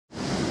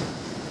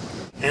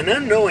An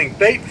unknowing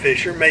bait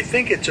fisher may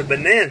think it's a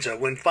bonanza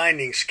when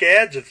finding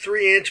scads of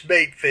 3-inch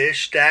bait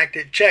fish stacked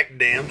at check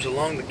dams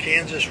along the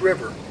Kansas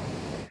River.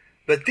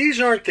 But these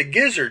aren't the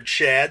gizzard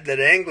shad that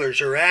anglers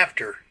are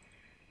after.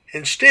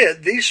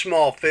 Instead, these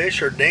small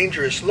fish are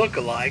dangerous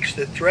lookalikes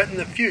that threaten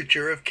the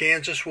future of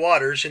Kansas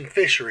waters and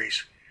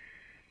fisheries.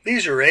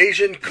 These are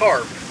Asian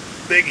carp,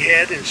 big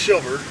head and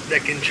silver,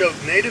 that can choke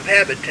native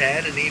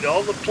habitat and eat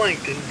all the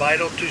plankton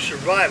vital to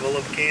survival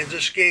of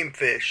Kansas game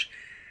fish.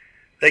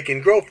 They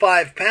can grow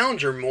 5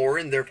 pounds or more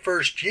in their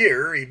first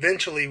year,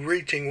 eventually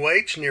reaching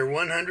weights near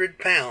 100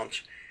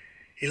 pounds.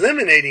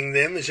 Eliminating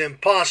them is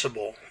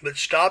impossible, but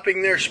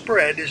stopping their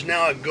spread is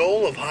now a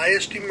goal of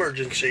highest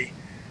emergency.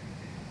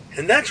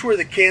 And that's where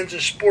the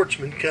Kansas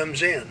sportsman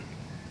comes in.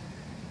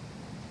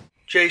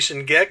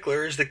 Jason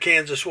Geckler is the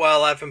Kansas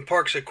Wildlife and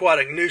Parks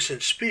Aquatic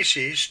Nuisance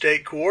Species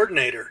State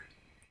Coordinator.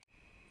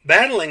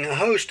 Battling a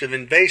host of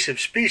invasive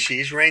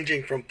species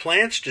ranging from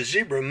plants to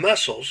zebra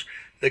mussels,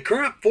 the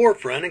current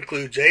forefront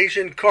includes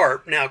Asian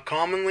carp, now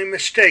commonly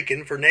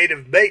mistaken for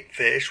native bait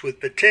fish with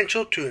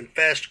potential to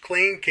infest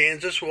clean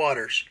Kansas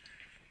waters.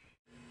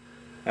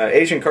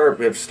 Asian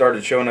carp have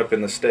started showing up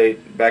in the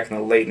state back in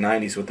the late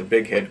 90s with the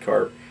big head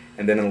carp,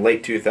 and then in the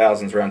late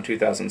 2000s, around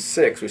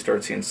 2006, we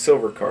started seeing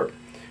silver carp.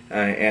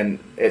 And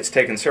it's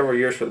taken several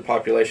years for the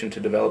population to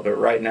develop, but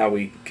right now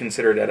we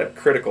consider it at a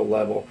critical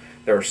level.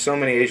 There are so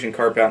many Asian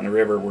carp out in the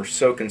river. We're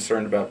so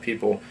concerned about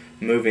people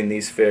moving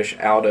these fish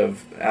out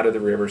of the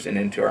rivers and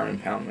into our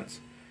impoundments.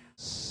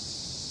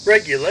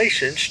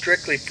 Regulations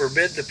strictly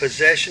forbid the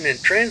possession and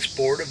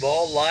transport of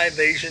all live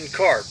Asian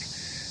carp,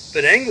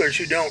 but anglers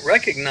who don't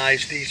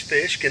recognize these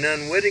fish can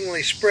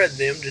unwittingly spread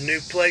them to new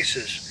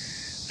places.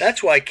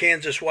 That's why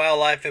Kansas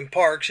Wildlife and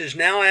Parks is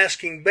now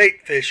asking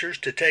bait fishers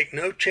to take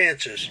no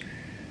chances.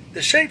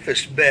 The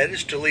safest bet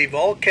is to leave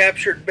all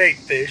captured bait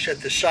fish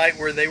at the site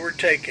where they were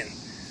taken.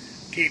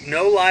 Keep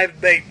no live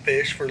bait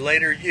fish for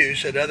later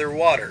use at other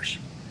waters.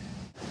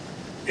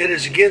 It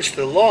is against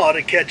the law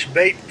to catch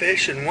bait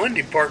fish in one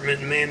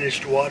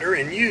department-managed water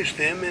and use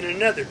them in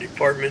another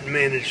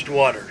department-managed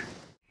water.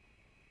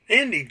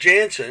 Andy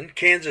Jansen,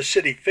 Kansas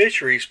City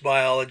fisheries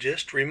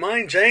biologist,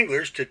 reminds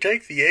anglers to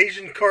take the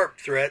Asian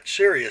carp threat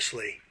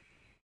seriously.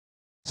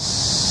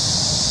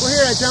 We're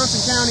here at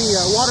Johnson County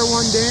Water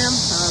 1 Dam,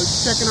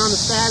 checking on the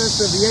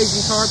status of the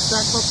Asian carp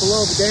stacked up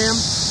below the dam.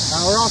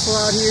 We're also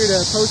out here to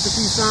post a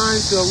few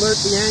signs to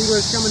alert the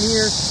anglers coming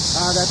here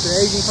that the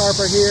Asian carp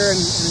are here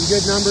and in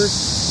good numbers.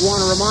 We want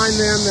to remind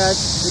them that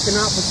they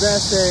cannot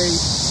possess a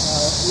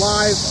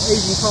live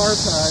Asian carp.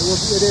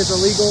 It is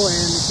illegal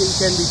and it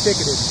can be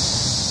ticketed.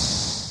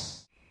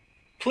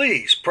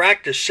 Please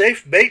practice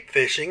safe bait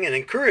fishing and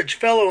encourage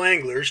fellow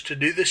anglers to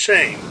do the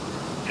same.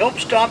 Help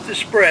stop the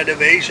spread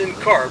of Asian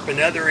carp and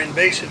other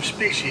invasive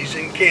species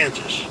in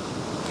Kansas.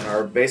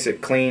 Our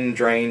basic clean,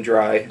 drain,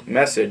 dry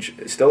message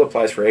still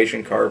applies for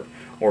Asian carp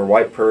or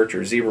white perch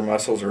or zebra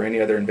mussels or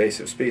any other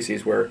invasive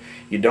species where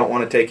you don't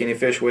want to take any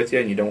fish with you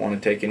and you don't want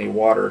to take any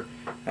water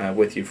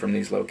with you from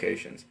these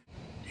locations.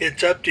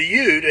 It's up to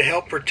you to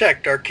help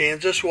protect our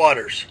Kansas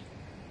waters.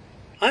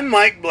 I'm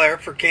Mike Blair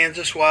for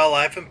Kansas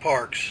Wildlife and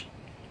Parks.